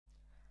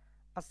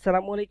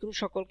আসসালামু আলাইকুম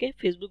সকলকে।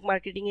 ফেসবুক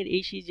মার্কেটিং এর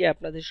এই সিরিজে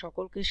আপনাদের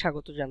সকলকে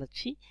স্বাগত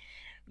জানাচ্ছি।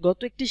 গত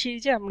একটি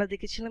সিরিজে আমরা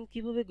দেখেছিলাম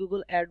কিভাবে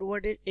গুগল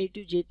অ্যাডওয়ার্ড এর A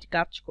to Z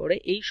কাজ করে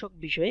এই সব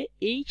বিষয়ে।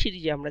 এই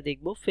সিরিজে আমরা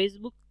দেখব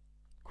ফেসবুক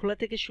খোলা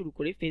থেকে শুরু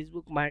করে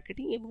ফেসবুক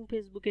মার্কেটিং এবং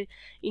ফেসবুকের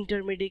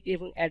ইন্টারমিডিয়েট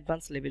এবং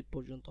অ্যাডভান্স লেভেল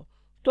পর্যন্ত।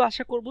 তো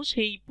আশা করব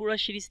সেই পুরো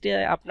সিরিজটা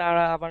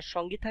আপনারা আমার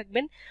সঙ্গে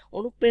থাকবেন,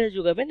 অনুপ্রেরণা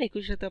যোগাবেন।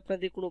 একই সাথে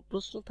আপনাদের কোনো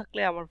প্রশ্ন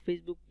থাকলে আমার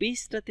ফেসবুক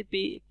পেজটাতে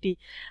একটি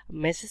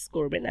মেসেজ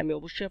করবেন, আমি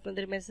অবশ্যই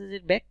আপনাদের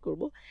মেসেজের ব্যাক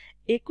করব।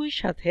 একই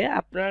সাথে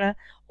আপনারা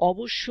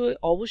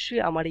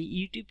অবশ্যই আমার এই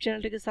ইউটিউব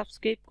চ্যানেলটাকে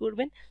সাবস্ক্রাইব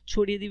করবেন,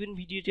 ছড়িয়ে দিবেন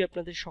ভিডিওটি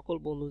আপনাদের সকল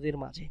বন্ধুদের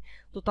মাঝে।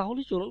 তো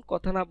তাহলে চলুন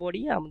কথা না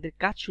বাড়িয়ে আমাদের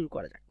কাজ শুরু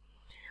করা যাক।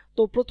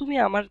 তো প্রথমে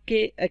আমাকে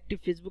একটি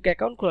ফেসবুক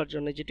অ্যাকাউন্ট খোলার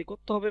জন্য যেটি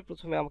করতে হবে,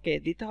 প্রথমে আমাকে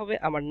দিতে হবে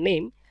আমার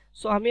নেম।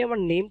 সো আমি আমার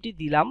নেমটি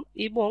দিলাম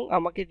এবং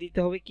আমাকে দিতে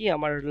হবে কি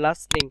আমার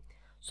লাস্ট নেম।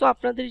 সো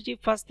আপনাদের যে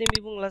ফার্স্ট নেম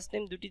এবং লাস্ট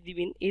নেম দুটি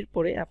দিবেন।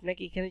 এরপরে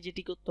আপনাকে এখানে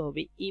যেটি করতে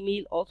হবে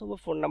ইমেইল অথবা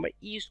ফোন নাম্বার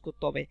ইউজ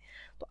করতে হবে।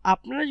 তো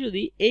আপনারা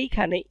যদি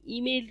এইখানে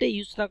ইমেইলটা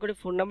ইউজ না করে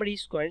ফোন নাম্বার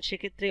ইউজ করেন,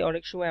 সেক্ষেত্রে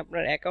অনেক সময়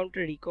আপনার অ্যাকাউন্টে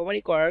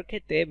রিকভারি করার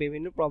ক্ষেত্রে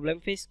বিভিন্ন প্রবলেম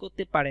ফেস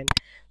করতে পারেন।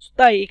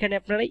 তাই এখানে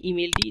আপনারা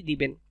ইমেইলটি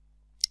দিবেন।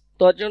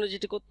 তার জন্য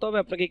যেটা করতে হবে,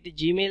 আপনাকে একটি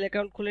জিমেইল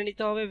অ্যাকাউন্ট খুলে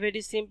নিতে হবে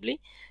ভেরি সিম্পলি,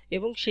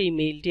 এবং সেই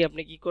মেইলটি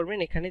আপনি কি করবেন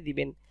এখানে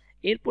দিবেন।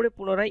 এরপরে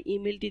পুনরায়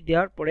ইমেইলটি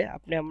দেওয়ার পরে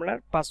আপনি আপনার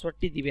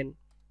পাসওয়ার্ডটি দিবেন।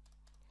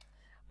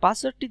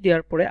 পাসওয়ার্ডটি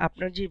দেওয়ার পরে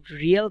আপনার যে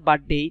রিয়েল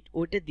বার্থডে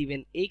ওইটা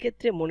দিবেন। এই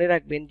ক্ষেত্রে মনে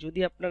রাখবেন, যদি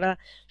আপনারা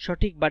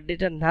সঠিক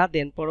বার্থডেটা না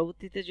দেন,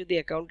 পরবর্তীতে যদি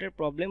অ্যাকাউন্টের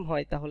প্রবলেম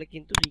হয় তাহলে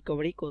কিন্তু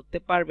রিকভারি করতে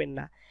পারবেন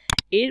না।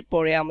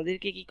 এরপরে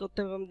আমাদেরকে কি করতে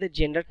হবে, আমাদের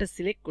জেন্ডারটা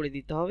সিলেক্ট করে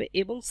দিতে হবে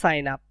এবং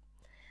সাইন আপ।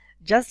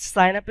 জাস্ট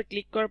সাইন আপে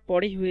ক্লিক করার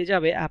পরেই হয়ে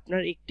যাবে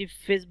আপনার একটি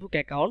ফেসবুক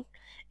অ্যাকাউন্ট।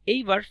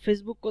 এইবার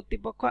ফেসবুক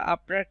কর্তৃপক্ষ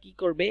আপনার কি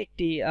করবে,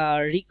 একটি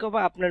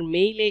আপনার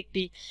মেইলে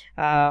একটি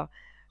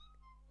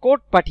কোড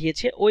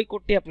পাঠিয়েছে, ওই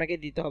কোডটি আপনাকে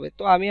দিতে হবে।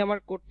 তো আমি আমার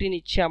কোডটি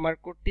নিচ্ছি, আমার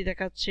কোডটি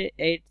দেখাচ্ছে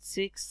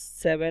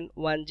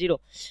 86710।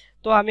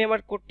 তো আমি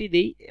আমার কোডটি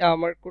দিই,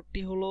 আমার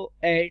কোডটি হলো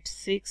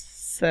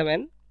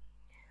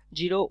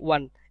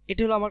 86701।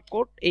 এটি হলো আমার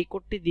কোড, এই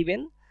কোডটি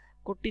দিবেন।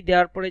 কোডটি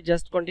দেওয়ার পরে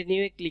জাস্ট কন্টিনিউ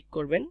এ ক্লিক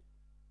করবেন।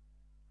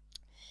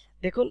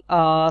 দেখুন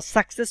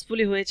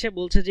সাকসেসফুলি হয়েছে,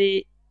 বলছে যে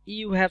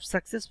you have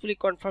successfully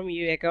confirm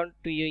your account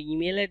to your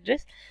email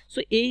address. So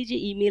এই যে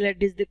ইমেল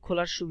অ্যাড্রেস দিয়ে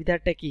খোলার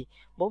সুবিধাটা কি,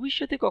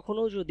 ভবিষ্যতে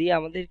কখনো যদি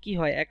আমাদের কি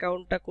হয়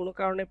অ্যাকাউন্টটা কোনো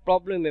কারণে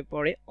প্রবলেমে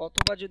পড়ে,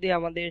 অথবা যদি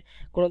আমাদের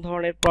কোনো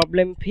ধরনের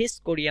প্রবলেম ফেস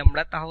করি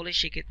আমরা, তাহলে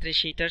সেক্ষেত্রে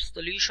সেইটার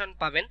সলিউশন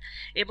পাবেন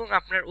এবং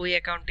আপনার ওই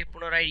অ্যাকাউন্টে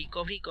পুনরায়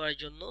রিকভারি করার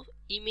জন্য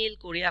ইমেল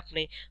করে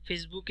আপনি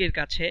ফেসবুকের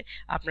কাছে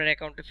আপনার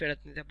অ্যাকাউন্টে ফেরত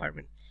নিতে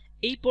পারবেন।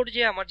 এই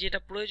পর্যায়ে আমার যেটা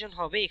প্রয়োজন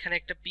হবে, এখানে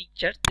একটা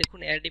পিকচার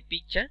দেখুন, অ্যাড এ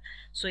পিকচার।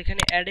 সো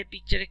এখানে অ্যাড এ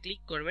পিকচারে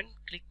ক্লিক করবেন।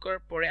 ক্লিক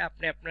করার পরে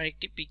আপনি আপনার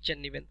একটি পিকচার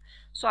নেবেন।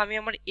 সো আমি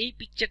আমার এই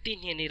পিকচারটি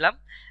নিয়ে নিলাম।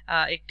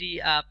 একটি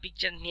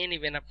পিকচার নিয়ে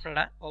নেবেন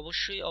আপনারা।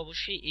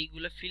 অবশ্যই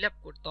এইগুলো ফিল আপ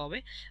করতে হবে।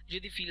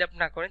 যদি ফিল আপ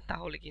না করেন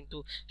তাহলে কিন্তু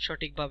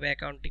সঠিকভাবে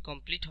অ্যাকাউন্টটি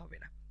কমপ্লিট হবে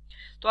না।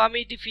 তো আমি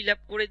এটি ফিল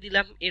আপ করে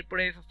দিলাম।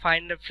 এরপরে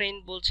ফাইন্ড আ ফ্রেন্ড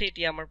বলছে,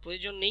 এটি আমার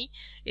প্রয়োজন নেই।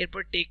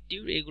 এরপর টেক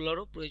টিউর,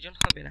 এগুলোরও প্রয়োজন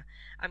হবে না।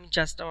 আমি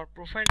জাস্ট আমার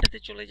প্রোফাইলটাতে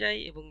চলে যাই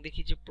এবং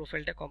দেখি যে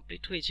প্রোফাইলটা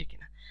কমপ্লিট হয়েছে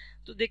কিনা।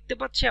 তো দেখতে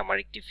পাচ্ছি আমার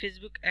একটি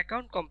ফেসবুক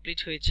অ্যাকাউন্ট কমপ্লিট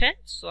হয়েছে।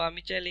 সো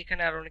আমি চাইলে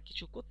এখানে আরো অনেক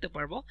কিছু করতে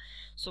পারবো।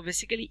 সো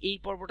বেসিক্যালি এই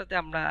পর্বটাতে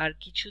আমরা আর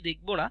কিছু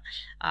দেখব না।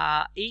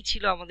 এই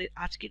ছিল আমাদের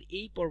আজকের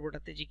এই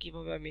পর্বটাতে, যে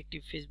কিভাবে আমি একটি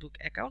ফেসবুক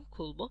অ্যাকাউন্ট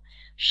খুলবো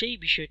সেই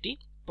বিষয়টি।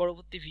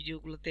 পরবর্তী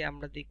ভিডিওগুলোতে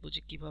আমরা দেখব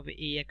যে কিভাবে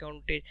এই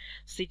অ্যাকাউন্টের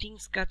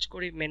সেটিংস কাজ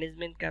করে,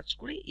 ম্যানেজমেন্ট কাজ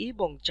করে,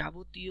 এবং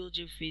যাবতীয়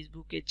যে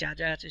ফেসবুকে যা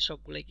যা আছে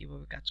সবগুলাই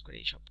কিভাবে কাজ করে,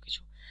 এই সব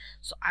কিছু।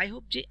 সো আই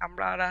হোপ যে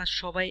আমরা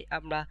সবাই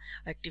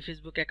একটি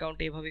ফেসবুক অ্যাকাউন্ট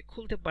এভাবে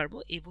খুলতে পারবো,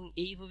 এবং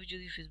এইভাবে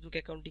যদি ফেসবুক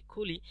অ্যাকাউন্টটি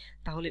খুলি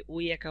তাহলে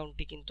ওই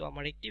অ্যাকাউন্টটি কিন্তু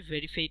আমার একটি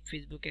ভেরিফাইড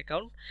ফেসবুক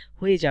অ্যাকাউন্ট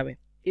হয়ে যাবে।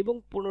 এবং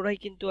পুনরায়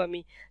কিন্তু আমি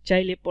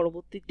চাইলে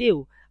পরবর্তীতেও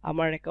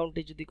আমার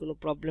অ্যাকাউন্টে যদি কোনো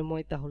প্রবলেম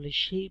হয় তাহলে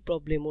সেই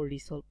প্রবলেমও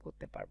রিসলভ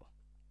করতে পারবো।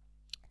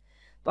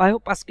 তো আই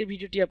হোপ আজকের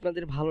ভিডিওটি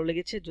আপনাদের ভালো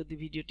লেগেছে। যদি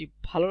ভিডিওটি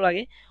ভালো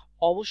লাগে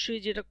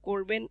অবশ্যই যেটা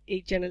করবেন,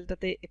 এই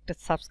চ্যানেলটাতে একটা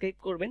সাবস্ক্রাইব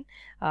করবেন,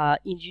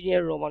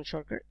 ইঞ্জিনিয়ার রোমান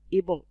সরকার,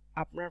 এবং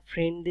আপনার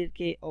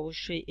ফ্রেন্ডদেরকে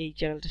অবশ্যই এই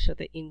চ্যানেলটার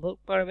সাথে ইনভলভ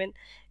করাবেন।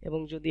 এবং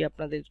যদি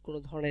আপনাদের কোনো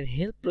ধরনের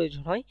হেল্প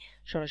প্রয়োজন হয়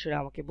সরাসরি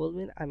আমাকে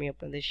বলবেন, আমি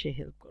আপনাদের সে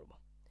হেল্প করব।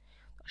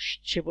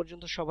 সে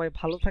পর্যন্ত সবাই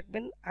ভালো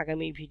থাকবেন।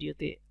 আগামী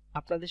ভিডিওতে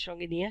আপনাদের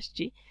সঙ্গে নিয়ে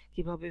আসছি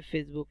কিভাবে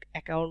ফেসবুক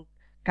অ্যাকাউন্ট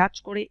কাজ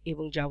করে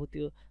এবং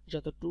যাবতীয়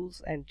যত টুলস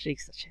অ্যান্ড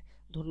ট্রিক্স আছে।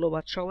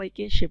 ধন্যবাদ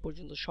সবাইকে। সে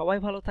পর্যন্ত সবাই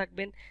ভালো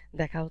থাকবেন।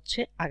 দেখা হচ্ছে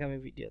আগামী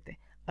ভিডিওতে।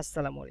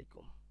 আসসালামু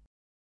আলাইকুম।